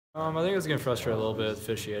I think it was getting frustrated a little bit with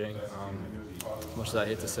officiating. Much as I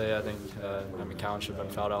hate to say, I think Cowan should have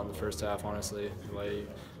been fouled out in the first half. Honestly, the way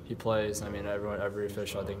he plays, I mean, every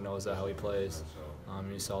official I think knows that how he plays.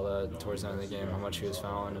 You saw that towards the end of the game how much he was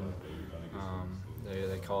fouling, and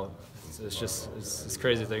they call it. It's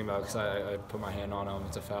crazy to think about because I put my hand on him.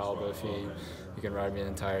 It's a foul, but if he can ride me the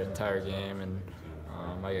entire game, and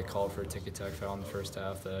I get called for a ticky-tack foul in the first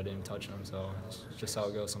half that I didn't touch him, so it's just how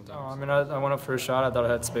it goes sometimes. I mean, I went up for a shot. I thought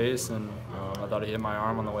I had space, and I thought he hit my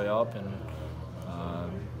arm on the way up, and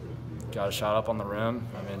got a shot up on the rim.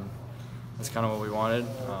 I mean, that's kind of what we wanted.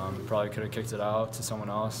 Probably could have kicked it out to someone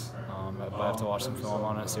else, but I have to watch some film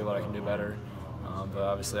on it, see what I can do better. But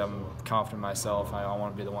obviously, I'm confident in myself. I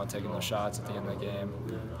want to be the one taking those shots at the end of the game,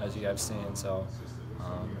 as you guys have seen. So,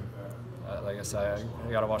 like I said,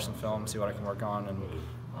 I got to watch some film, see what I can work on.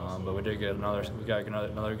 And but we did get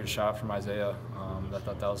another good shot from Isaiah. I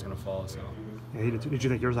thought that was going to fall. So. Yeah, did you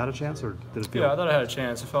think yours had a chance, or did it feel? Yeah, I thought I had a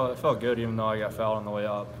chance. It felt good, even though I got fouled on the way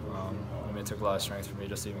up. I mean, it took a lot of strength for me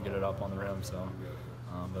just to even get it up on the rim. So.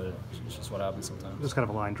 But it's just what happens sometimes. Just kind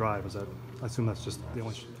of a line drive, is that? I assume that's just the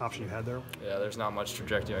only option you had there. Yeah, there's not much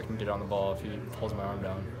trajectory I can get on the ball if he pulls my arm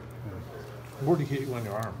down. Yeah. Where did he hit you on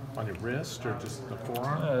your arm? On your wrist or just the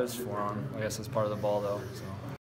forearm? Yeah, it's forearm. I guess it's part of the ball though. So.